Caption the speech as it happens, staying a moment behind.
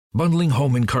Bundling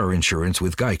home and car insurance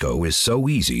with Geico is so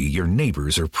easy, your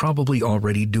neighbors are probably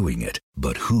already doing it.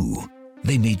 But who?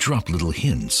 They may drop little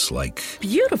hints like,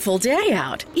 beautiful day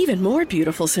out. Even more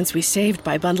beautiful since we saved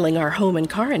by bundling our home and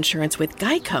car insurance with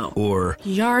Geico. or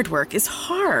Yard work is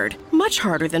hard. Much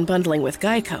harder than bundling with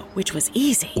Geico, which was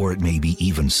easy. it may be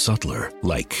even subtler,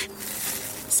 like,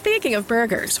 Speaking of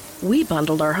burgers, we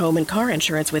bundled our home and car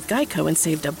insurance with Geico and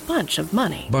saved a bunch of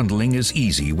money. bundling is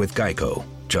easy with Geico.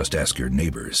 Just ask your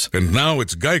neighbors. And now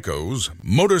it's Geico's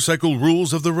Motorcycle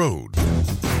Rules of the Road.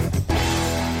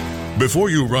 Before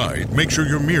you ride, make sure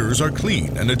your mirrors are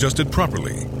clean and adjusted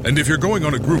properly. And if you're going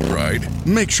on a group ride,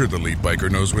 make sure the lead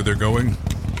biker knows where they're going.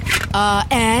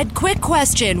 Ed, quick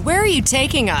question. Where are you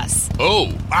taking us?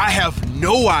 Oh, I have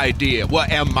no idea.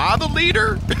 What, am I the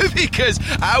leader? Because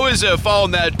I was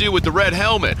following that dude with the red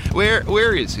helmet.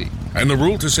 Where is he? And the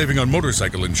rule to saving on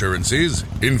motorcycle insurance is,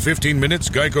 in 15 minutes,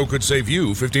 Geico could save you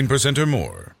 15% or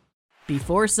more.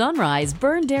 Before sunrise,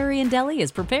 Burn Dairy and Deli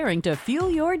is preparing to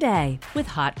fuel your day with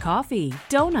hot coffee,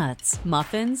 donuts,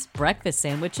 muffins, breakfast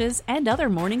sandwiches, and other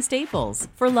morning staples.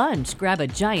 For lunch, grab a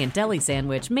giant deli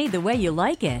sandwich made the way you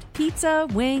like it. Pizza,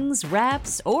 wings,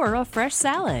 wraps, or a fresh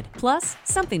salad. Plus,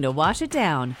 something to wash it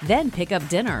down. Then pick up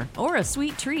dinner or a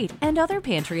sweet treat and other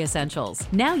pantry essentials.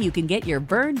 Now you can get your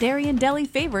Burn Dairy and Deli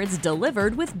favorites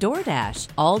delivered with DoorDash.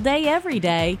 All day, every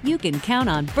day, you can count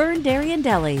on Burn Dairy and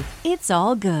Deli. It's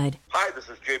all good. Hi, this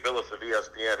is Jay Billis of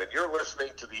ESPN, and you're listening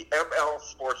to the ML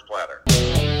Sports Platter.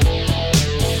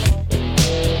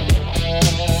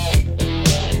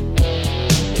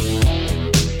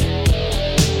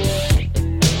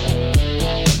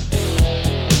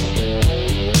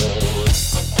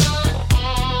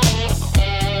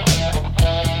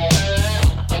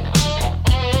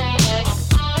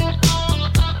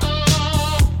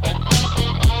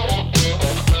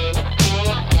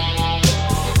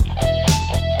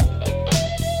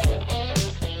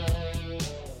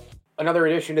 Another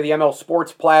edition to the ML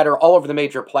Sports Platter, all over the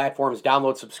major platforms.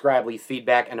 Download, subscribe, leave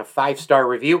feedback, and a 5-star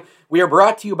review. We are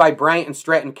brought to you by Bryant and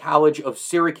Stratton College of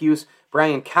Syracuse,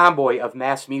 Brian Comboy of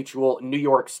Mass Mutual, New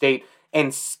York State,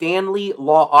 and Stanley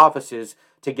Law Offices.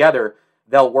 Together,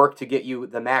 they'll work to get you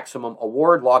the maximum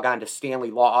award. Log on to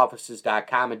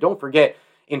StanleyLawOffices.com. And don't forget,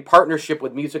 in partnership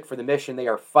with Music for the Mission, they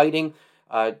are fighting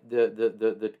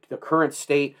the current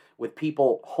state with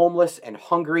people homeless and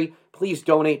hungry. Please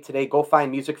donate today. Go find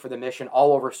Music for the Mission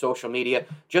all over social media.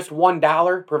 Just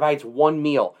 $1 provides one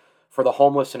meal for the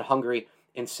homeless and hungry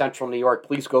in central New York.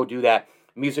 Please go do that.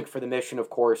 Music for the Mission, of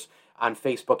course, on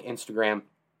Facebook, Instagram,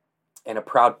 and a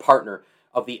proud partner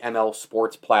of the ML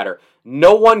Sports Platter.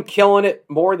 No one killing it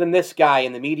more than this guy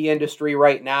in the media industry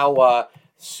right now.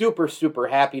 Super, super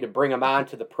happy to bring him on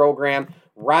to the program.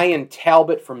 Ryan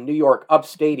Talbot from New York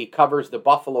Upstate. He covers the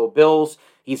Buffalo Bills.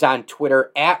 He's on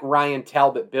Twitter at Ryan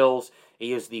Talbot Bills.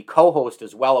 He is the co-host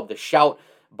as well of the Shout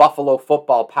Buffalo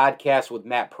Football podcast with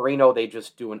Matt Perino. They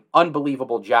just do an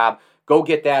unbelievable job. Go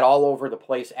get that all over the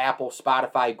place. Apple,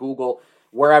 Spotify, Google,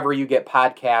 wherever you get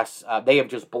podcasts. They have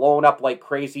just blown up like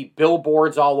crazy.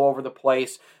 Billboards all over the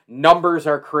place. Numbers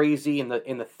are crazy in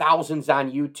the thousands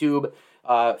on YouTube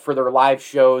for their live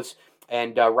shows.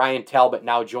 And Ryan Talbot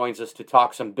now joins us to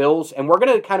talk some Bills. And we're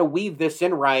going to kind of weave this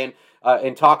in, Ryan,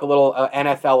 and talk a little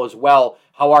NFL as well.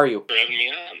 How are you? For having me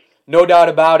on. No doubt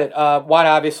about it. Want to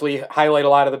obviously highlight a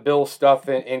lot of the Bills stuff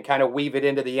and kind of weave it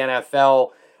into the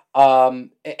NFL.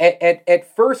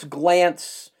 At first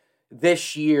glance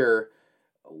this year,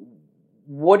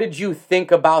 what did you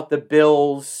think about the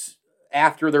Bills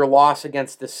after their loss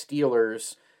against the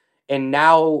Steelers? And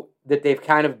now that they've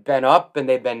kind of been up and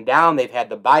they've been down, they've had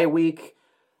the bye week.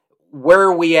 Where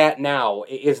are we at now?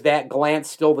 Is that glance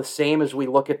still the same as we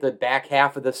look at the back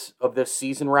half of this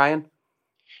season, Ryan?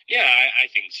 Yeah, I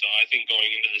think so. I think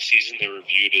going into the season, they were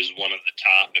viewed as one of the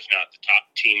top, if not the top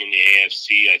team in the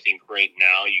AFC. I think right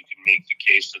now you can make the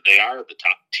case that they are the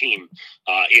top team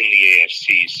in the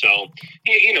AFC. So,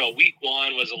 week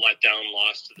one was a letdown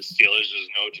loss to the Steelers.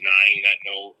 There's no denying that,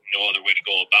 no other way to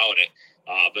go about it.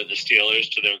 But the Steelers,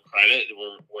 to their credit,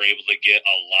 were able to get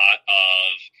a lot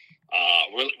of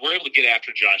we're able to get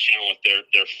after Josh Allen with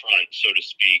their front, so to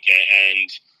speak, and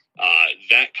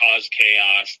that caused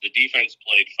chaos. The defense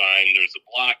played fine. There's a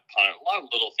block punt, a lot of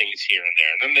little things here and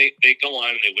there, and then they go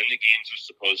on and they win the games they're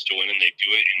supposed to win, and they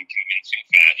do it in convincing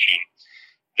fashion.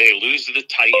 They lose to the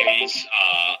Titans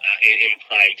in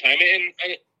prime time, and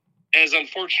as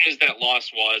unfortunate as that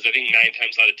loss was, I think 9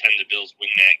 times out of 10 the Bills win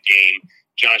that game.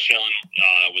 Josh Allen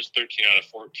was 13 out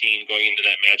of 14 going into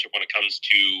that matchup when it comes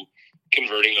to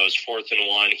converting those 4th and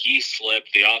 1. He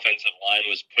slipped. The offensive line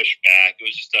was pushed back. It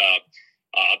was just a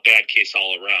bad case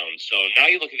all around. So now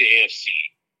you look at the AFC.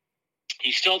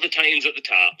 still the Titans at the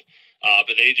top,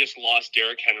 but they just lost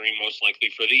Derrick Henry most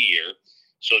likely for the year.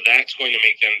 So that's going to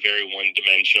make them very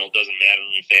one-dimensional. It doesn't matter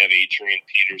if they have Adrian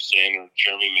Peterson or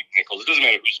Jeremy McNichols. It doesn't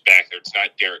matter who's back there. It's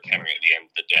not Derrick Henry at the end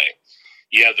of the day.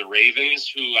 You have the Ravens,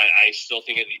 who I still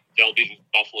think they'll be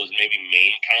Buffalo's maybe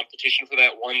main competition for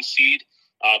that 1 seed,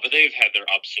 but they've had their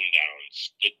ups and downs.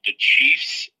 The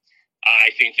Chiefs, I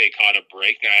think they caught a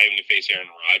break now having to face Aaron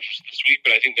Rodgers this week,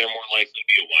 but I think they're more likely to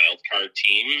be a wild card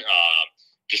team.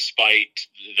 Despite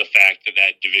the fact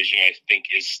that division, I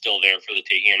think, is still there for the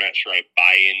taking. I'm not sure I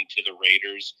buy into the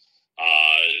Raiders.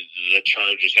 The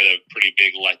Chargers had a pretty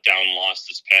big letdown loss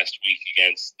this past week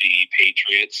against the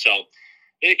Patriots. So,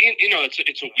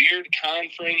 it's a weird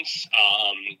conference.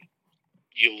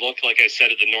 You look, like I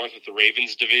said, at the North with the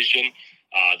Ravens division.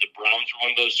 The Browns are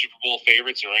one of those Super Bowl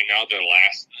favorites, and right now they're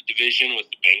last in the division with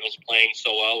the Bengals playing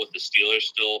so well, with the Steelers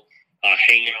still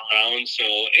hanging around. So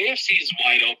AFC is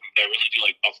wide open, but I really do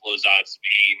like Buffalo's odds to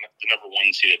be the number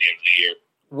 1 seed at the end of the year.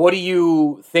 What do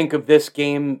you think of this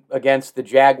game against the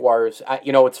Jaguars?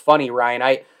 It's funny, Ryan.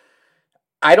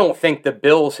 I don't think the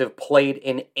Bills have played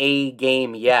an A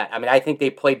game yet. I mean, I think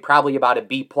they played probably about a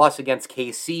B+ against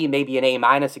KC, maybe an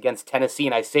A- against Tennessee,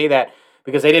 and I say that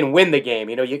because they didn't win the game.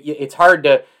 It's hard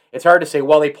to say,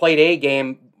 well, they played a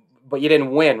game, but you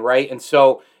didn't win, right? And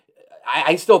so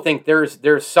I still think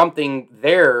there's something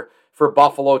there for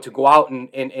Buffalo to go out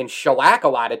and shellac a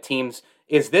lot of teams.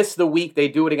 Is this the week they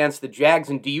do it against the Jags?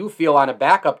 And do you feel, on a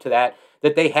backup to that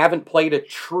they haven't played a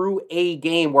true A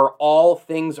game where all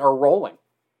things are rolling?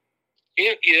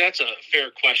 Yeah, that's a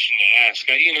fair question to ask.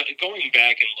 Going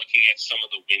back and looking at some of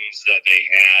the wins that they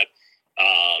had,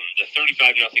 the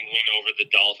 35-0 win over the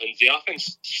Dolphins, the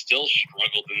offense still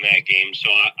struggled in that game.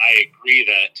 So I agree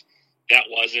that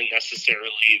wasn't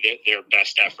necessarily their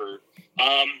best effort.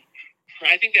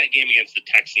 I think that game against the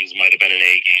Texans might have been an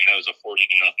A game. That was a 40-0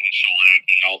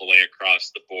 shellacking all the way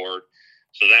across the board.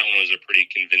 So that one was a pretty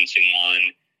convincing one.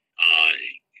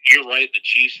 You're right, the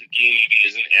Chiefs game maybe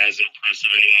isn't as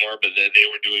impressive anymore, but they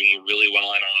were doing really well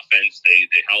on offense. They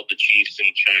held the Chiefs in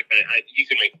check. You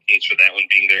can make a case for that one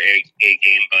being their A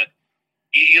game, but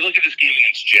you look at this game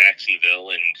against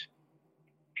Jacksonville, and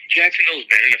Jacksonville's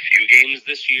been in a few games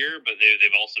this year, but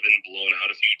they've also been blown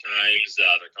out a few times.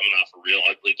 They're coming off a real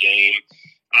ugly game.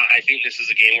 I think this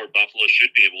is a game where Buffalo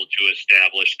should be able to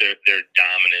establish their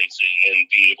dominance and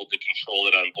be able to control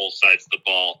it on both sides of the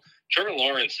ball. Trevor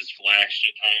Lawrence has flashed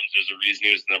at times. There's a reason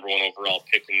he was the number 1 overall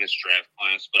pick in this draft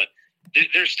class, but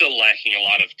they're still lacking a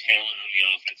lot of talent on the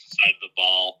offensive side of the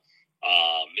ball.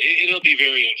 It'll be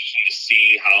very interesting to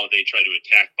see how they try to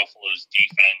attack Buffalo's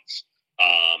defense.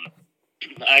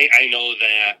 I know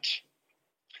that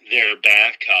their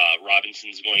back,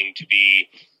 Robinson's going to be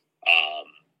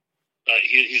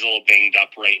he's a little banged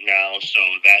up right now, so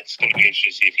that's going to be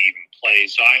interesting to see if he even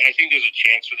plays. So I think there's a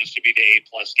chance for this to be the A+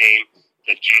 game.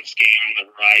 The Jets game on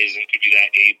the horizon could be that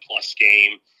A+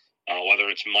 game, whether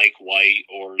it's Mike White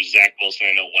or Zach Wilson.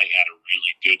 I know White had a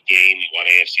really good game. He won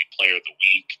AFC Player of the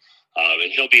Week.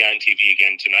 And he'll be on TV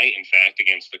again tonight, in fact,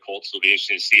 against the Colts. It'll be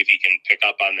interesting to see if he can pick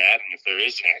up on that and if there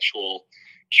is an actual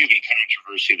QB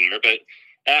controversy there. But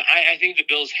I think the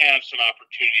Bills have some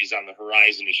opportunities on the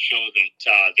horizon to show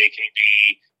that they can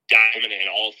be dominant in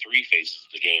all 3 phases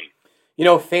of the game.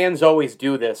 Fans always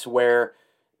do this where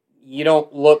you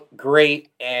don't look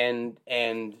great and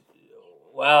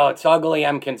well, it's ugly,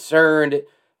 I'm concerned.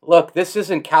 Look, this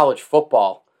isn't college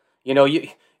football. You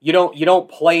don't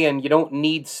play and you don't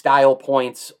need style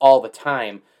points all the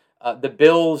time. The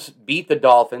Bills beat the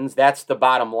Dolphins. That's the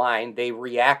bottom line. They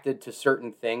reacted to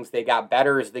certain things. They got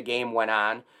better as the game went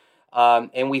on.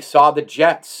 And we saw the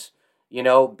Jets,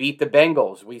 beat the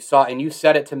Bengals. We saw, and you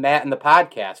said it to Matt in the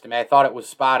podcast. I mean, I thought it was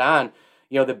spot on.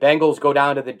 The Bengals go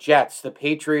down to the Jets. The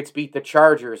Patriots beat the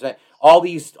Chargers. All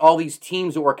these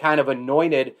teams that were kind of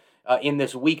anointed in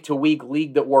this week-to-week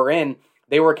league that we're in,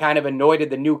 they were kind of anointed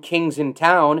the new kings in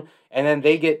town, and then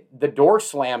they get the door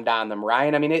slammed on them,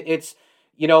 Ryan. I mean, it's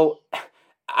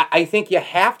I think you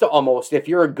have to almost, if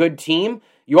you're a good team,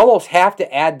 you almost have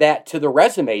to add that to the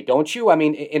resume, don't you? I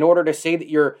mean, in order to say that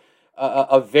you're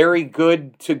a very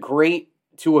good to great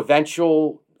to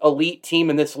eventual elite team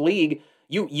in this league,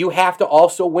 you have to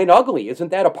also win ugly.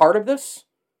 Isn't that a part of this?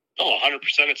 Oh, 100%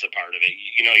 it's a part of it.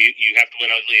 You have to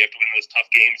win ugly. You have to win those tough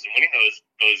games. And winning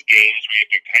those games where you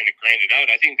have to kind of grind it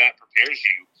out, I think that prepares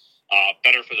you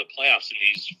better for the playoffs in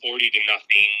these 40-0,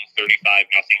 35-0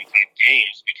 type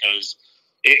games, because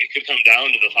it could come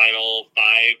down to the final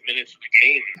 5 minutes of the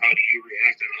game and how do you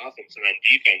react on offense and on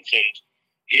defense. And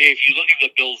if you look at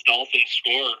the Bills-Dolphins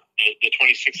score, the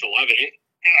 26-11,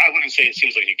 I wouldn't say it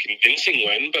seems like a convincing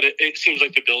win, but it seems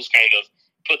like the Bills kind of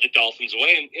put the Dolphins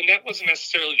away, and that wasn't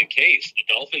necessarily the case. The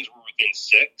Dolphins were within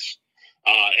 6,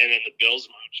 and then the Bills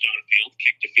marched downfield,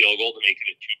 kicked a field goal to make it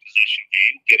a 2-possession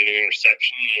game, get an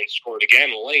interception, and then scored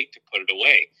again late to put it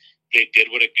away. They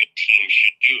did what a good team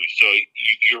should do. So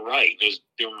you're right.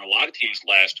 There were a lot of teams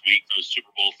last week, those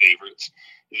Super Bowl favorites,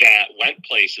 that went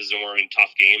places and were in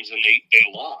tough games, and they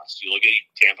lost. You look at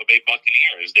Tampa Bay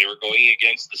Buccaneers. They were going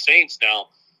against the Saints.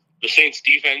 Now, the Saints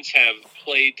defense have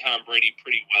played Tom Brady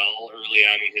pretty well early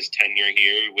on in his tenure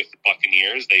here with the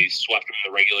Buccaneers. They swept him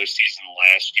in the regular season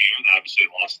last year, and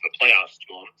obviously lost in the playoffs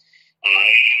to him.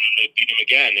 And they beat him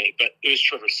again. But it was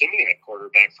Trevor Siemian at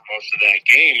quarterback for most of that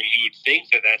game, and you would think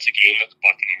that that's a game that the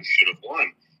Buccaneers should have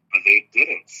won, but they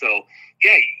didn't. So,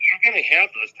 yeah, you're going to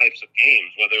have those types of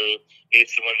games, whether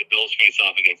it's when the Bills face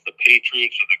off against the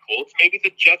Patriots or the Colts. Maybe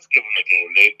the Jets give them a game.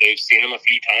 They've seen them a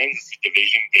few times. It's a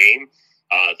division game.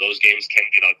 Those games can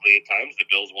get ugly at times. The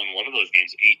Bills won one of those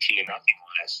games 18-0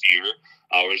 last year,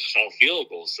 where it was just all field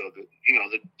goals. So,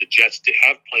 the Jets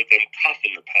have played them tough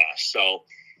in the past. So,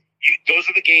 those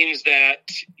are the games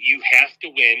that you have to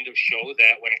win to show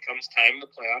that when it comes time in the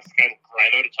playoffs to kind of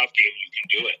grind out a tough game, you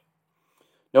can do it.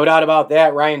 No doubt about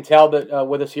that. Ryan Talbot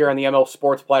with us here on the ML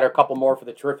Sports Platter. A couple more for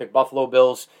the terrific Buffalo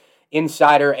Bills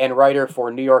insider and writer for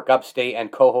New York Upstate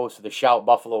and co-host of the Shout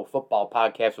Buffalo Football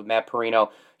podcast with Matt Perino.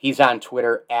 He's on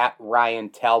Twitter at Ryan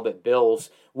Talbot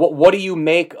Bills. What do you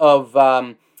make of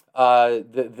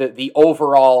the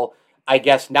overall, I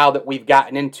guess, now that we've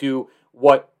gotten into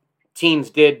what teams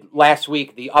did last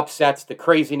week, the upsets, the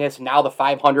craziness, now the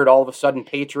 500 all of a sudden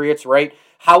Patriots, right?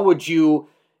 How would you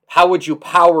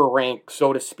power rank,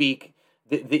 so to speak,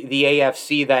 the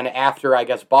AFC then after, I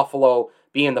guess, Buffalo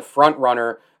being the front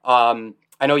runner?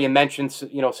 I know you mentioned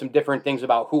some different things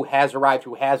about who has arrived,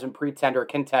 who hasn't, pretender,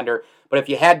 contender, but if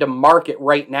you had to mark it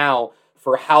right now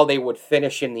for how they would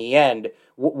finish in the end,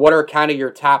 what are kind of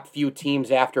your top few teams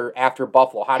after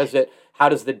Buffalo? How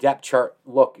does the depth chart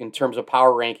look in terms of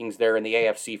power rankings there in the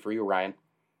AFC for you, Ryan?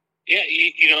 Yeah,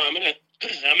 I'm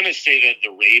gonna say that the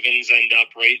Ravens end up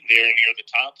right there near the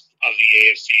top of the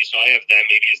AFC. So I have them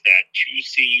maybe as that 2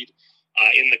 seed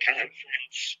in the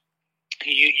conference.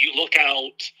 You look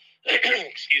out,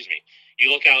 excuse me.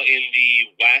 You look out in the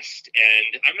West,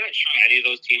 and I'm not sure any of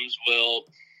those teams will.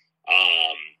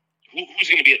 Who's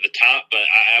going to be at the top? But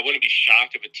I wouldn't be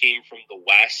shocked if a team from the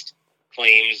West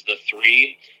claims the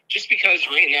 3, just because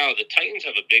right now the Titans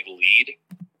have a big lead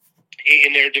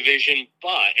in their division,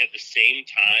 but at the same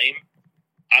time,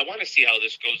 I want to see how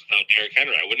this goes without Derrick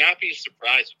Henry. I would not be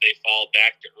surprised if they fall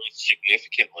back to earth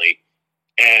significantly,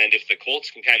 and if the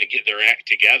Colts can kind of get their act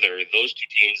together, those two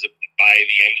teams by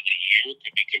the end of the year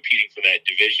could be competing for that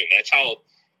division. That's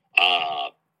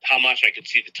how much I could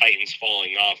see the Titans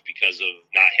falling off because of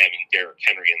not having Derrick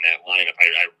Henry in that lineup.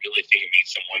 I really think it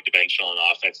makes them one-dimensional on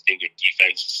offense. I think their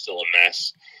defense is still a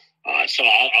mess. So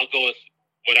I'll go with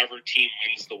whatever team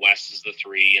wins the West is the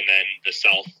 3, and then the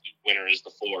South winner is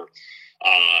the 4.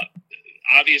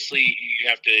 Obviously, you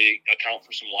have to account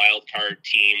for some wild card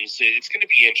teams. It's going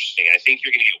to be interesting. I think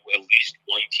you're going to get at least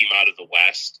one team out of the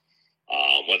West,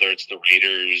 whether it's the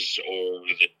Raiders or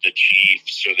the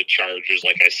Chiefs or the Chargers.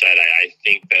 Like I said, I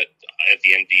think that at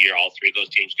the end of the year, all 3 of those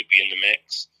teams could be in the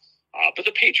mix. But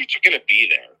the Patriots are going to be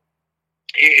there.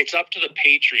 It's up to the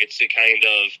Patriots to kind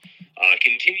of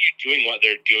continue doing what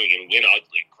they're doing and win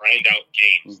ugly, grind out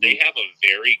games. Mm-hmm. They have a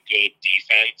very good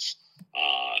defense.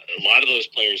 A lot of those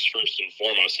players, first and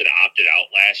foremost, had opted out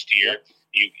last year.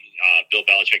 Bill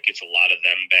Belichick gets a lot of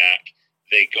them back.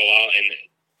 They go out and,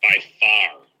 by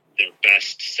far, their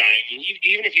best signing,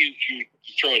 even if you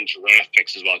throw in draft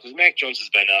picks as well, because Mac Jones has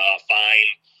been a fine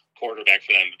quarterback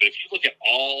for them. But if you look at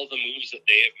all the moves that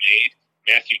they have made,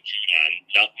 Matthew Judon,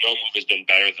 no move has been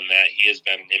better than that. He has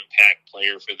been an impact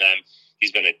player for them.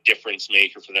 He's been a difference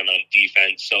maker for them on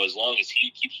defense. So as long as he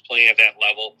keeps playing at that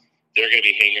level, they're going to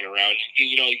be hanging around.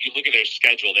 You look at their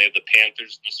schedule. They have the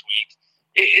Panthers this week.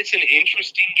 It's an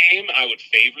interesting game. I would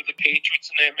favor the Patriots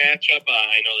in that matchup.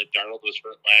 I know that Darnold was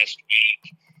hurt last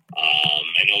week.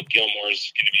 I know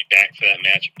Gilmore's going to be back for that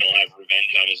matchup. He'll have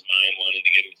revenge on his mind, wanting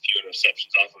to get a few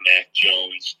interceptions off of Mac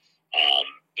Jones.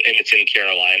 And it's in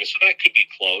Carolina, so that could be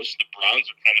close. The Browns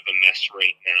are kind of a mess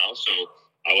right now, so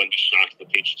I wouldn't be shocked if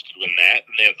the Patriots could win that.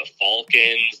 And they have the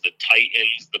Falcons, the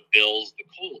Titans, the Bills, the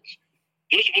Colts.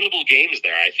 There's winnable games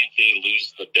there. I think they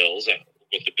lose the Bills,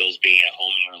 with the Bills being at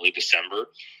home in early December.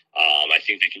 I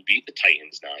think they can beat the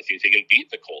Titans now. I think they can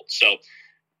beat the Colts. So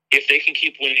if they can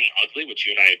keep winning ugly, which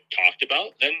you and I have talked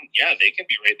about, then, yeah, they can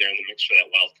be right there in the mix for that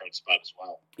wild card spot as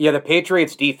well. Yeah, the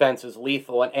Patriots' defense is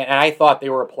lethal, and I thought they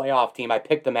were a playoff team. I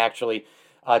picked them, actually,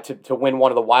 to win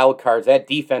one of the wild cards. That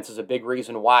defense is a big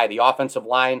reason why. The offensive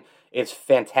line is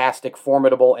fantastic,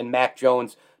 formidable, and Mac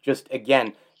Jones just,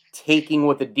 again, taking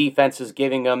what the defense is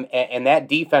giving them. And that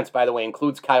defense, by the way,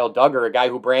 includes Kyle Duggar, a guy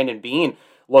who Brandon Beane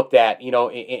looked at,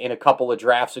 in a couple of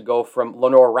drafts ago from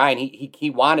Lenore Ryan. He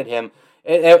wanted him.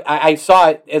 I saw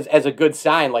it as a good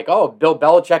sign, like, oh, Bill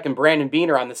Belichick and Brandon Beane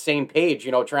are on the same page,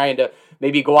 trying to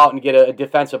maybe go out and get a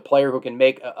defensive player who can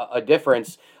make a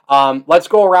difference. Let's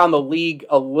go around the league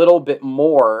a little bit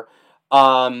more.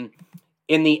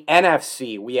 In the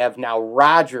NFC, we have now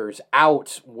Rodgers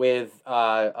out with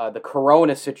the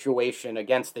corona situation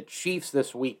against the Chiefs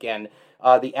this weekend.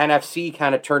 The NFC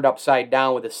kind of turned upside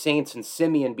down with the Saints and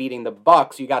Simeon beating the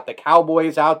Bucs. You got the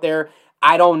Cowboys out there.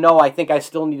 I don't know. I think I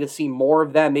still need to see more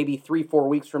of them. Maybe 3-4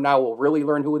 weeks from now, we'll really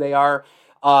learn who they are.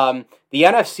 The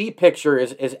NFC picture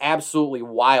is absolutely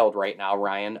wild right now,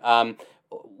 Ryan.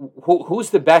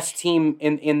 Who's the best team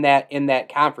in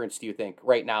that conference, do you think,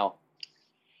 right now?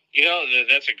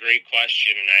 That's a great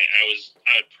question, and I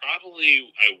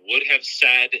would have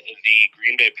said the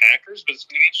Green Bay Packers, but it's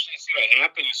going to be interesting to see what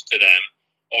happens to them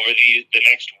over the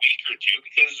next week or two,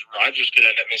 because Rodgers could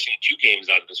end up missing 2 games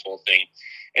out of this whole thing.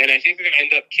 And I think they're going to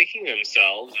end up kicking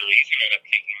themselves, or he's going to end up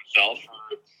kicking himself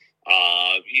for,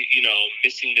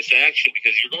 missing this action,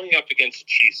 because you're going up against the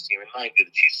Chiefs team. And mind you,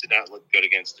 the Chiefs did not look good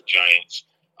against the Giants.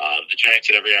 The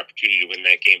Giants had every opportunity to win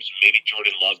that game, so maybe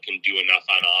Jordan Love can do enough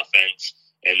on offense,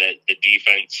 and that the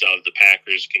defense of the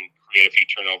Packers can create a few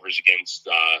turnovers against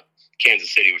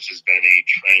Kansas City, which has been a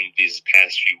trend these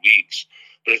past few weeks.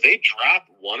 But if they drop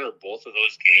one or both of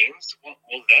those games, well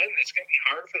then it's going to be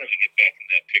hard for them to get back in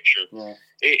that picture. Yeah.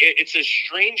 It's a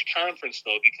strange conference,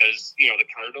 though, because, the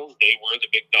Cardinals, they were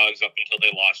the big dogs up until they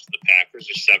lost to the Packers.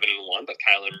 They're 7-1, but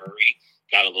Kyler Murray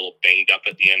got a little banged up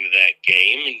at the end of that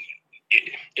game.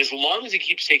 As long as he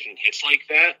keeps taking hits like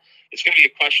that, it's going to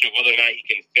be a question of whether or not he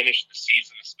can finish the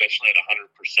season, especially at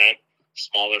 100%.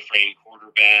 Smaller frame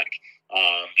quarterback.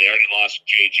 They already lost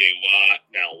J.J. Watt.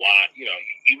 Now, Watt,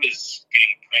 he was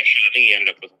getting pressure. I think he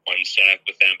ended up with 1 sack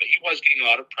with them, but he was getting a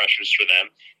lot of pressures for them.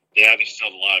 They obviously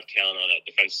still have a lot of talent on that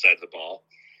defensive side of the ball.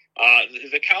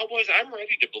 The Cowboys, I'm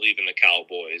ready to believe in the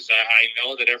Cowboys. I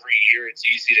know that every year it's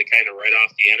easy to kind of write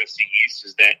off the NFC East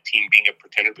as that team being a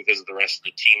pretender because of the rest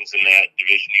of the teams in that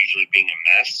division usually being a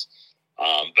mess.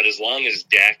 But as long as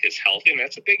Dak is healthy, and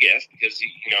that's a big if, because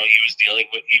he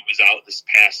was out this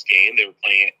past game. They were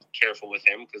playing it careful with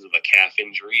him because of a calf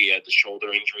injury. He had the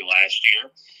shoulder injury last year.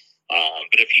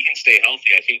 But if he can stay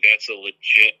healthy, I think that's a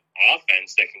legit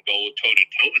offense that can go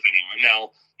toe-to-toe with anyone.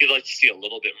 Now, you'd like to see a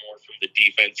little bit more from the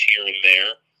defense here and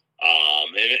there.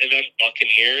 And then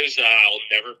Buccaneers, I'll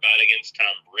never bet against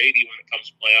Tom Brady when it comes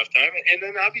to playoff time. And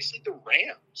then obviously the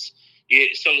Rams.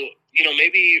 So,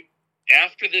 maybe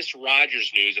after this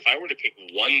Rodgers news, if I were to pick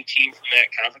one team from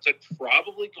that conference, I'd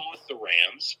probably go with the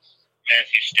Rams.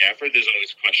 Matthew Stafford, there's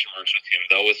always question marks with him,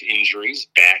 though, with injuries,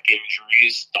 back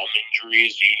injuries, thumb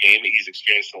injuries, you name it. He's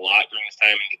experienced a lot during his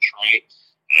time in Detroit.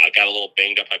 Got a little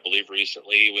banged up, I believe,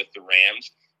 recently with the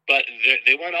Rams. But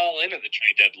they went all in at the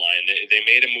trade deadline. They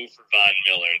made a move for Von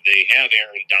Miller. They have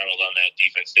Aaron Donald on that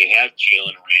defense. They have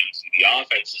Jalen Ramsey. The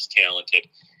offense is talented.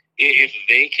 If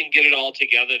they can get it all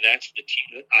together, that's the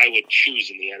team that I would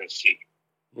choose in the NFC.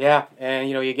 Yeah, and,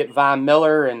 you get Von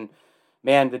Miller and,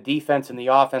 man, the defense and the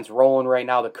offense rolling right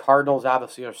now. The Cardinals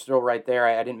obviously are still right there.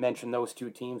 I didn't mention those 2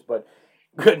 teams, but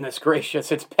goodness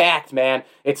gracious, it's packed, man.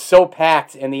 It's so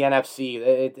packed in the NFC.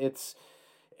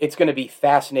 It's going to be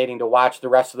fascinating to watch the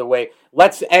rest of the way.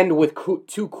 Let's end with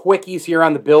 2 quickies here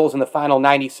on the Bills in the final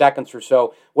 90 seconds or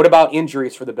so. What about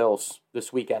injuries for the Bills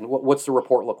this weekend? What's the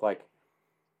report look like?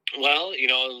 Well,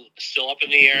 still up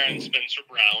in the air on Spencer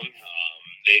Brown.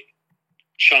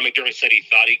 Sean McDermott said he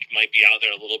thought he might be out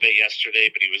there a little bit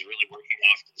yesterday, but he was really working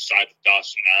off to the side of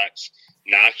Dawson Knox.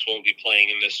 Knox won't be playing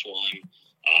in this one.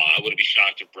 I wouldn't be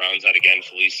shocked if Brown's out again.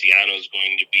 Feliciano is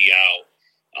going to be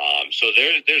out. So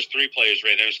there's 3 players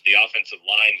right there. So the offensive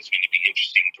line is going to be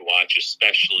interesting to watch,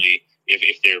 especially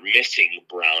if they're missing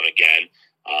Brown again.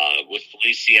 With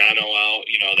Feliciano out,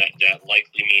 that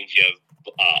likely means you have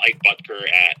Ike Butker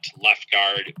at left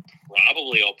guard.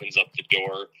 Probably opens up the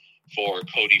door for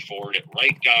Cody Ford at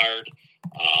right guard.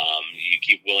 You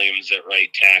keep Williams at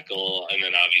right tackle, and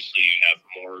then obviously you have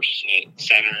Morse at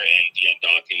center and Deion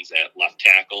Dawkins at left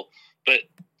tackle. But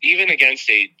even against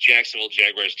a Jacksonville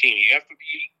Jaguars team, you have to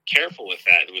be careful with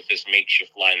that, with this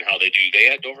makeshift line and how they do. They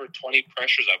had over 20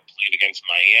 pressures, I believe, against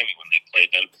Miami when they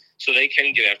played them, so they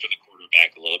can get after the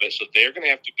quarterback a little bit. So they're going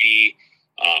to have to be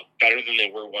better than they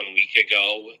were 1 week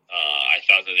ago. I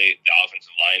thought that the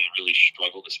offensive line really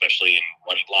struggled, especially in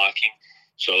run blocking.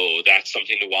 So that's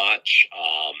something to watch.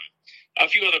 A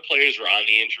few other players were on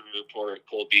the injury report.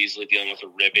 Cole Beasley dealing with a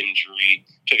rib injury,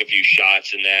 took a few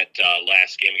shots in that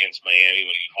last game against Miami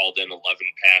when he hauled in 11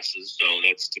 passes. So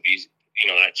that's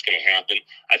that's going to happen.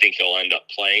 I think he'll end up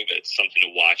playing, but it's something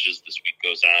to watch as this week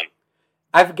goes on.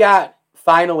 I've got,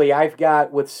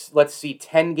 let's see,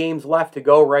 10 games left to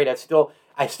go, right? I still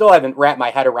haven't wrapped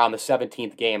my head around the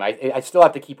 17th game. I still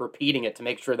have to keep repeating it to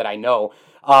make sure that I know.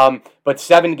 But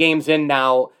 7 games in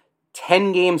now,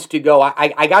 10 games to go.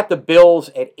 I got the Bills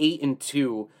at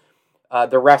 8-2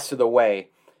 the rest of the way.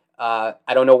 I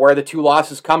don't know where the 2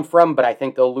 losses come from, but I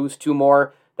think they'll lose 2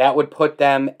 more. That would put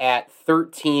them at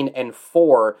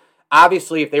 13-4.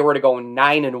 Obviously, if they were to go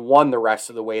 9-1 the rest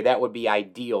of the way, that would be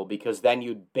ideal, because then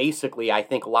you'd basically, I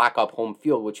think, lock up home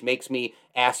field, which makes me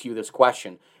ask you this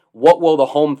question. What will the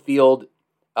home field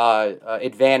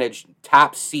advantage,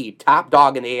 top seed, top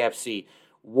dog in the AFC,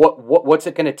 what's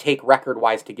it going to take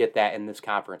record-wise to get that in this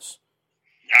conference?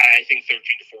 I think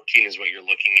 13-14 is what you're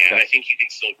looking at. Okay. I think you can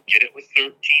still get it with 13.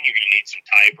 You're going to need some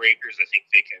tiebreakers. I think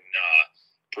they can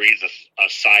breathe a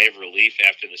sigh of relief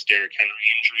after this Derrick Henry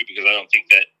injury, because I don't think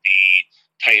that the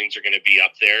Titans are going to be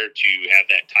up there to have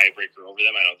that tiebreaker over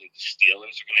them. I don't think the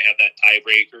Steelers are going to have that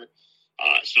tiebreaker.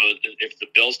 So if the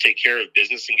Bills take care of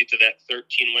business and get to that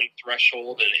 13-win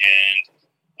threshold and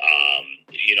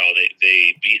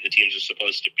they beat the teams they're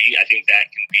supposed to beat, I think that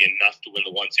can be enough to win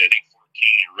the 1 seed. I think 14,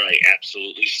 you're right,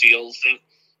 absolutely seals it.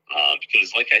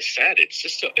 Because, like I said, it's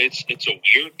a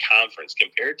weird conference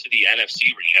compared to the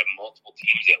NFC, where you have multiple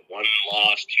teams at 1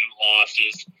 loss, 2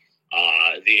 losses.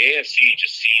 The AFC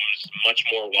just seems much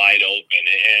more wide open,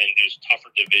 and there's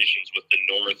tougher divisions with the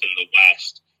North and the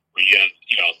West, where you have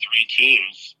 3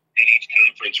 teams in each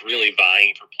conference really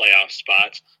vying for playoff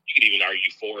spots. You could even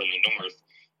argue 4 in the North.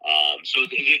 So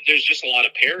there's just a lot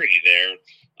of parity there.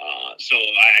 So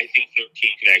I think 13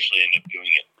 could actually end up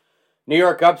doing it. New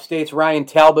York Upstate's Ryan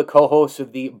Talbot, co-host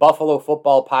of the Buffalo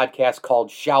football podcast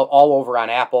called Shout, all over on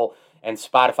Apple and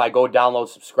Spotify. Go download,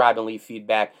 subscribe, and leave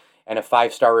feedback, and a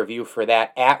 5-star review for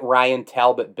that. At Ryan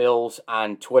Talbot Bills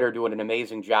on Twitter, doing an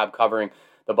amazing job covering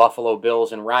the Buffalo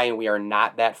Bills. And Ryan, we are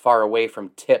not that far away from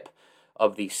tip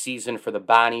of the season for the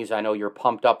Bonnies. I know you're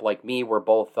pumped up like me. We're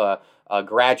both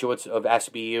graduates of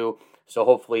SBU, so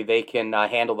hopefully they can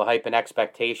handle the hype and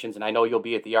expectations. And I know you'll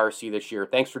be at the RC this year.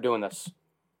 Thanks for doing this.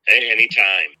 Hey,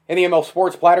 anytime. And the ML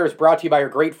Sports Platter is brought to you by our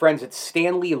great friends at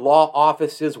Stanley Law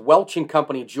Offices, Welch &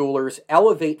 Company Jewelers,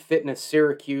 Elevate Fitness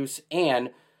Syracuse,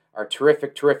 and our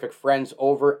terrific friends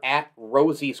over at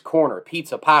Rosie's Corner.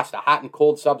 Pizza, pasta, hot and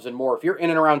cold subs, and more. If you're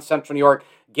in and around Central New York,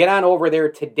 get on over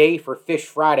there today for Fish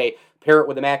Friday. Pair it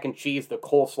with the mac and cheese, the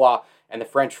coleslaw, and the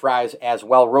French fries as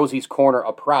well. Rosie's Corner,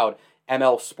 a proud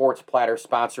ML Sports Platter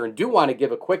sponsor. And do want to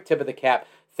give a quick tip of the cap.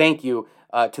 Thank you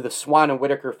to the Swan and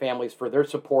Whitaker families for their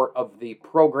support of the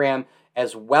program,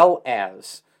 as well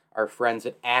as our friends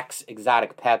at Axe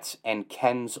Exotic Pets and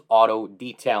Ken's Auto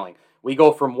Detailing. We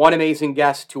go from one amazing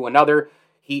guest to another.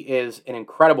 He is an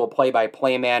incredible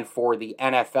play-by-play man for the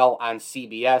NFL on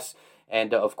CBS,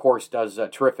 and of course does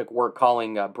terrific work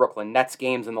calling Brooklyn Nets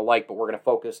games and the like, but we're going to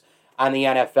focus on the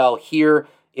NFL here.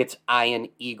 It's Ian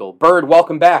Eagle. Bird,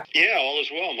 welcome back. Yeah, all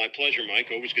is well. My pleasure, Mike.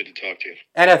 Always good to talk to you.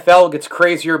 NFL gets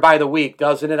crazier by the week,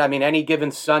 doesn't it? I mean, any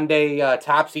given Sunday,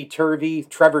 topsy-turvy.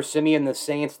 Trevor Siemian, the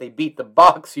Saints, they beat the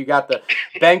Bucs. You got the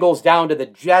Bengals down to the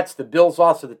Jets. The Bills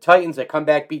lost to the Titans. They come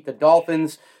back, beat the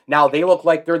Dolphins. Now they look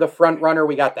like they're the front runner.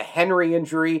 We got the Henry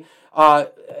injury. I'm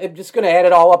just going to add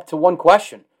it all up to one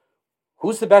question.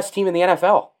 Who's the best team in the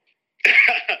NFL?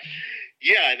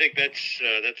 Yeah, I think that's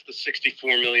the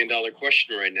 $64 million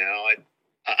question right now.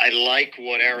 I like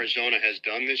what Arizona has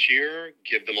done this year.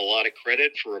 Give them a lot of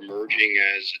credit for emerging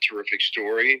as a terrific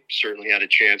story. Certainly had a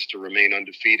chance to remain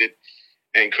undefeated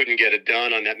and couldn't get it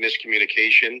done on that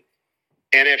miscommunication.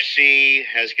 NFC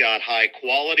has got high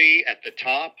quality at the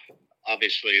top.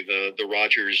 Obviously, the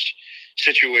Rodgers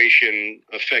situation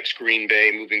affects Green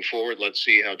Bay moving forward. Let's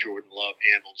see how Jordan Love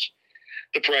handles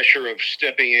the pressure of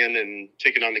stepping in and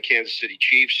taking on the Kansas City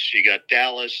Chiefs. You got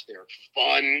Dallas. They're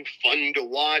fun to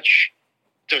watch.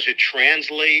 Does it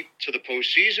translate to the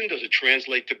postseason? Does it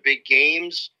translate to big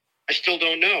games? I still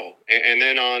don't know. And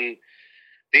then on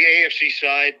the AFC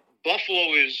side,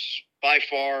 Buffalo is by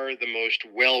far the most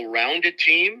well-rounded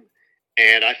team,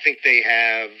 and I think they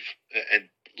have a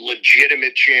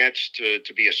legitimate chance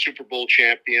to be a Super Bowl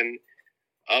champion.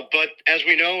 But as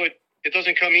we know, it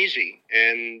doesn't come easy,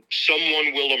 and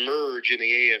someone will emerge in the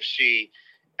AFC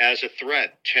as a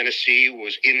threat. Tennessee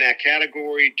was in that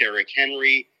category. Derrick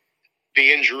Henry,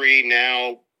 the injury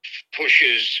now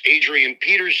pushes Adrian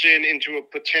Peterson into a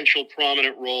potential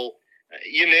prominent role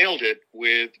You nailed it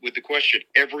with the question.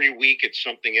 Every week it's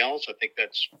something else. I think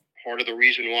that's part of the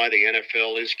reason why the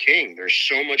NFL is king. There's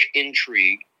so much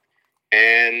intrigue,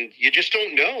 and you just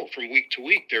don't know from week to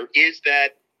week. There is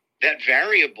that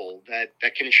variable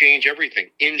that can change everything: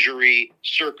 injury,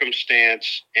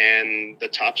 circumstance, and the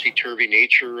topsy-turvy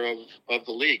nature of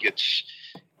the league.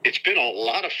 It's been a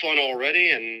lot of fun already,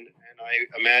 and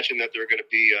I imagine that there are going to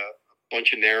be a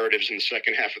bunch of narratives in the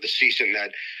second half of the season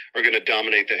that are going to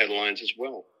dominate the headlines as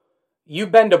well.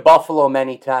 You've been to Buffalo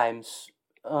many times.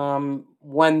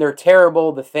 When they're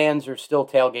terrible, the fans are still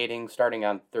tailgating starting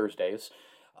on Thursdays.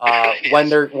 Yes. When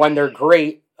they're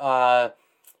great, if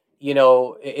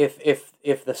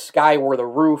the sky were the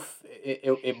roof,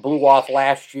 it blew off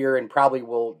last year and probably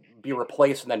will be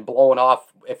replaced and then blown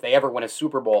off if they ever win a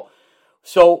Super Bowl.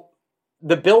 So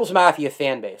the Bills Mafia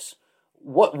fan base,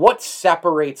 what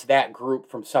separates that group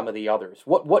from some of the others?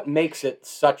 What makes it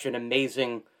such an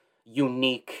amazing,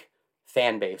 unique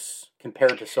fan base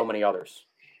compared to so many others?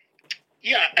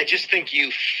 Yeah, I just think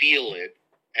you feel it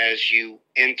as you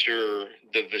enter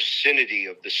the vicinity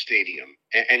of the stadium.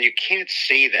 And you can't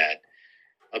say that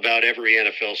about every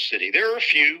NFL city. There are a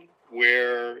few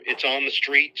where it's on the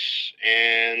streets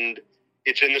and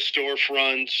it's in the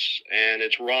storefronts and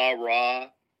it's rah-rah.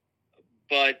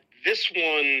 But this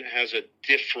one has a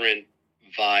different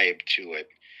vibe to it.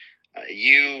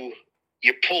 You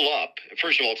pull up.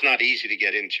 First of all, it's not easy to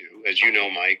get into, as you know,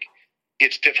 Mike.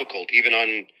 It's difficult, even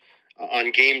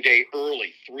on game day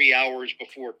early, 3 hours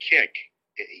before kick.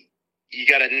 You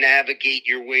got to navigate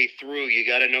your way through. You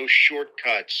got to know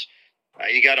shortcuts.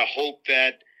 You got to hope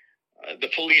that the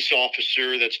police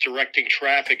officer that's directing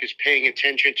traffic is paying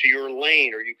attention to your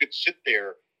lane, or you could sit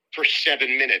there for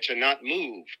 7 minutes and not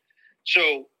move.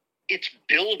 So it's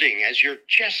building as you're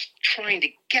just trying to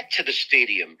get to the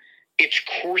stadium. It's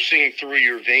coursing through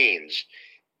your veins.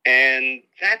 And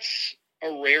that's a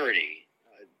rarity.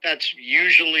 That's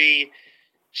usually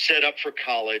set up for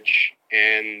college,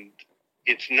 and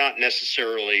it's not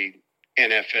necessarily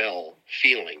NFL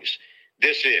feelings.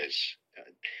 This is.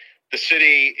 The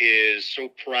city is so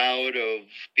proud of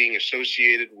being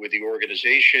associated with the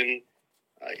organization.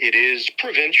 It is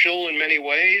provincial in many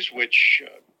ways, which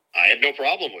I have no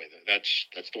problem with. That's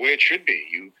the way it should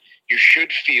be. You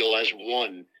should feel as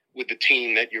one with the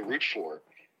team that you root for.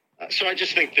 So I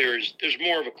just think there's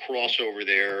more of a crossover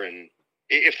there, and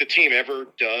if the team ever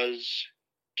does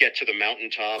get to the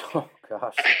mountaintop,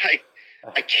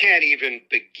 I can't even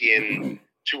begin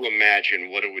to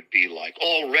imagine what it would be like.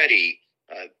 Already,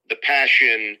 the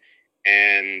passion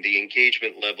and the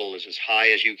engagement level is as high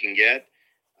as you can get.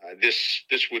 This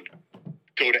would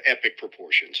go to epic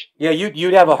proportions. Yeah,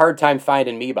 you'd have a hard time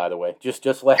finding me, by the way. Just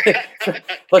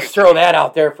let's throw that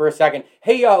out there for a second.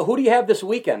 Hey, who do you have this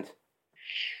weekend?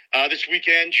 This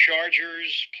weekend,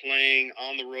 Chargers playing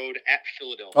on the road at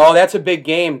Philadelphia. Oh, that's a big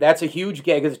game. That's a huge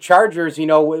game because the Chargers,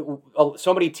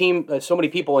 so many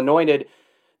people anointed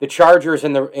the Chargers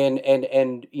and the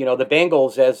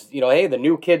Bengals as, hey, the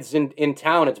new kids in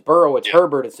town. It's Burrow, it's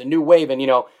Herbert, it's a new wave. And,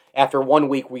 after 1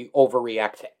 week, we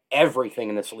overreact to everything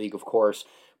in this league, of course.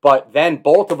 But then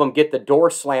both of them get the door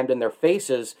slammed in their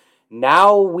faces.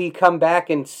 Now we come back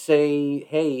and say,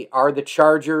 hey, are the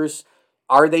Chargers,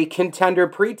 are they contender,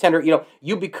 pretender?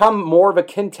 You become more of a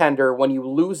contender when you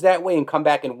lose that way and come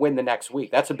back and win the next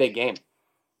week. That's a big game.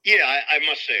 Yeah, I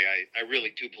must say, I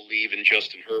really do believe in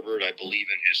Justin Herbert. I believe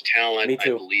in his talent. Me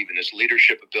too. I believe in his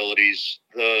leadership abilities.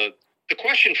 The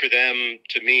question for them,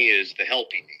 to me, is the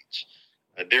help he needs.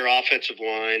 Their offensive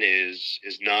line is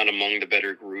not among the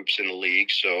better groups in the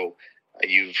league, so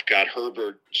you've got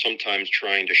Herbert sometimes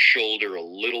trying to shoulder a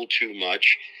little too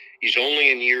much. He's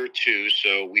only in year 2,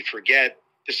 so we forget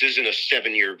this isn't a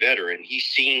 7-year veteran. He's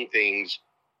seeing things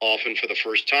often for the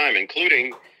first time,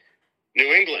 including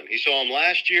New England. He saw him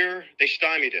last year, they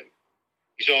stymied him.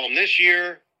 He saw him this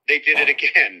year, they did it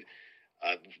again.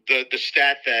 The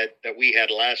stat that we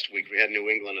had last week, we had New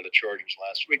England and the Chargers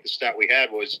last week, the stat we had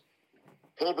was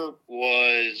Herbert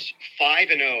was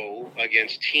 5-0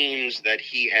 against teams that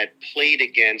he had played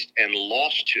against and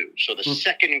lost to. So the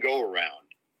second go-around,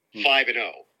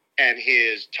 5-0. And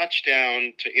his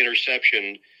touchdown to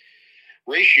interception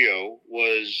ratio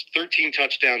was 13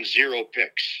 touchdowns, 0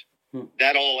 picks.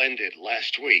 That all ended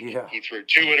last week. Yeah. He threw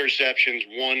 2 interceptions,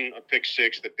 1 a pick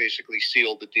 6 that basically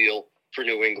sealed the deal for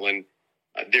New England.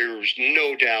 There's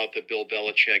no doubt that Bill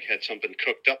Belichick had something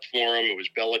cooked up for him. It was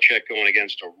Belichick going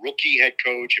against a rookie head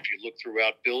coach. If you look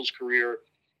throughout Bill's career,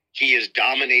 he has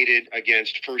dominated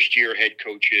against first-year head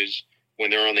coaches when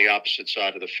they're on the opposite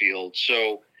side of the field.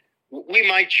 So we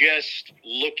might just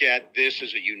look at this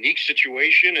as a unique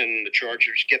situation, and the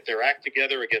Chargers get their act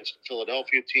together against the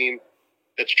Philadelphia team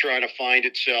that's trying to find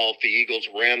itself. The Eagles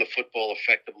ran the football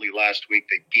effectively last week.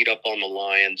 They beat up on the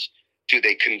Lions. Do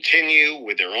they continue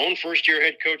with their own first-year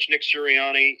head coach, Nick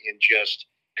Sirianni, in just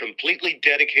completely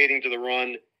dedicating to the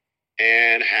run?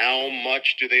 And how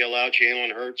much do they allow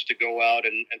Jalen Hurts to go out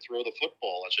and throw the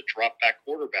football as a drop-back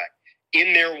quarterback?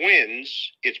 In their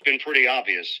wins, it's been pretty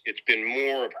obvious. It's been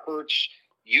more of Hurts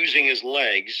using his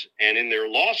legs. And in their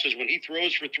losses, when he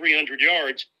throws for 300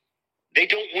 yards, they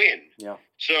don't win. Yeah.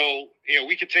 So,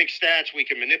 we could take stats. We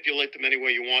can manipulate them any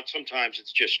way you want. Sometimes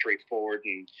it's just straightforward,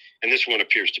 and this one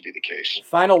appears to be the case.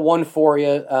 Final one for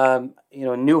you.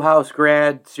 Newhouse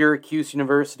grad, Syracuse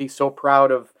University, so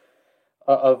proud of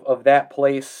that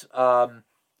place.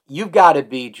 You've got to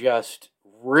be just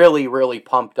really, really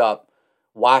pumped up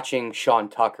watching Sean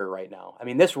Tucker right now. I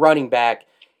mean, this running back,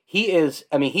 he's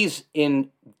in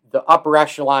the upper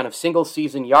echelon of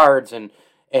single-season yards and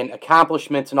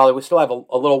accomplishments and all that. We still have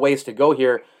a little ways to go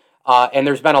here. And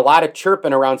there's been a lot of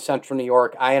chirping around Central New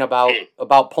York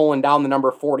about pulling down the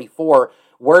number 44.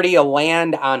 Where do you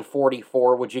land on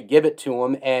 44? Would you give it to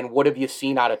him? And what have you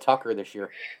seen out of Tucker this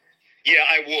year? Yeah,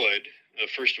 I would.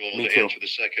 First of all, Me to too. answer the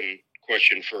second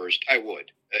question first, I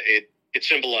would. It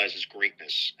symbolizes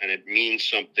greatness, and it means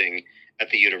something at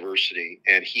the university.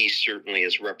 And he certainly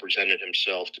has represented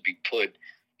himself to be put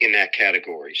in that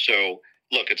category. So,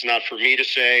 look, it's not for me to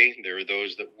say. There are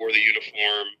those that wore the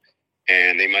uniform,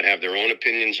 and they might have their own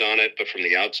opinions on it. But from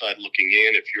the outside looking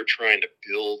in, if you're trying to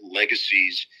build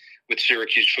legacies with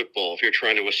Syracuse football, if you're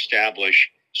trying to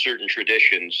establish certain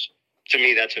traditions, to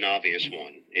me, that's an obvious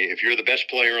one. If you're the best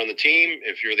player on the team,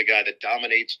 if you're the guy that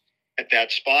dominates at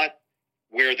that spot,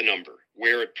 wear the number,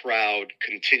 wear it proud,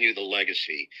 continue the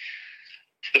legacy.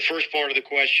 The first part of the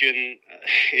question,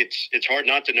 it's hard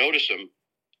not to notice him.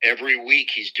 Every week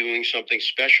he's doing something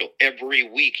special. Every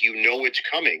week it's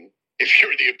coming if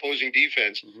you're the opposing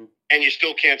defense, and you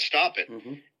still can't stop it.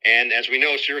 And as we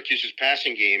know, Syracuse's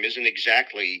passing game isn't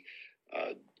exactly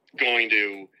going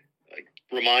to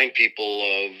remind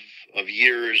people of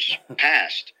years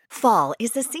past. Fall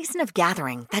is the season of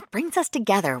gathering that brings us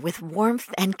together with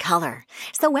warmth and color.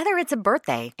 So whether it's a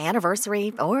birthday,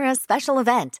 anniversary, or a special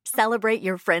event, celebrate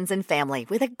your friends and family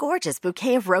with a gorgeous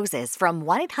bouquet of roses from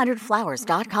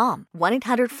 1-800-Flowers.com.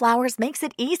 1-800-Flowers makes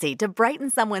it easy to brighten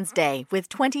someone's day with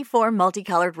 24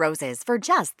 multicolored roses for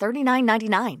just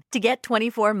 $39.99. To get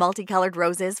 24 multicolored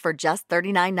roses for just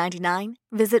 $39.99,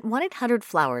 visit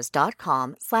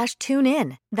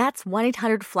 1-800-Flowers.com/tune-in. That's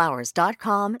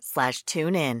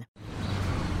 1-800-Flowers.com/tune-in.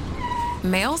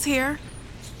 Mail's here.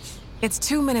 It's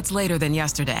 2 minutes later than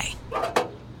yesterday.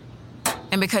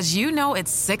 And because it's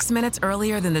 6 minutes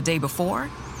earlier than the day before,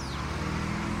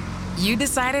 you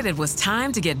decided it was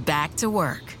time to get back to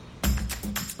work.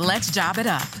 Let's job it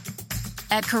up.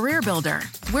 At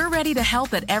CareerBuilder, we're ready to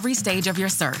help at every stage of your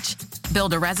search.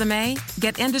 Build a resume,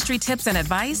 get industry tips and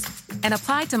advice, and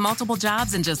apply to multiple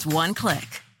jobs in just one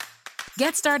click.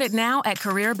 Get started now at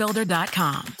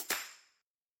CareerBuilder.com.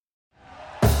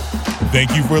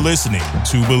 Thank you for listening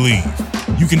to Believe.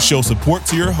 You can show support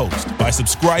to your host by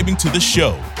subscribing to the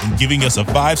show and giving us a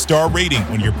 5-star rating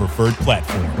on your preferred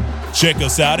platform. Check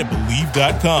us out at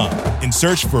Believe.com and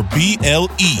search for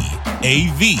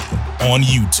BLEAV on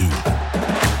YouTube.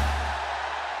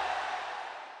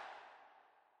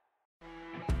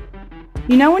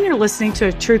 You know when you're listening to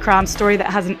a true crime story that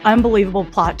has an unbelievable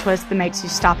plot twist that makes you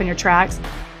stop in your tracks?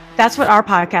 That's what our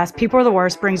podcast, People Are the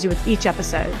Worst, brings you with each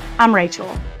episode. I'm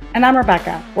Rachel. And I'm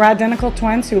Rebecca. We're identical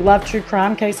twins who love true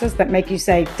crime cases that make you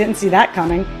say, didn't see that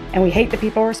coming, and we hate the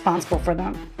people responsible for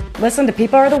them. Listen to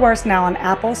People Are the Worst now on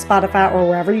Apple, Spotify, or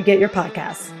wherever you get your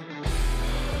podcasts.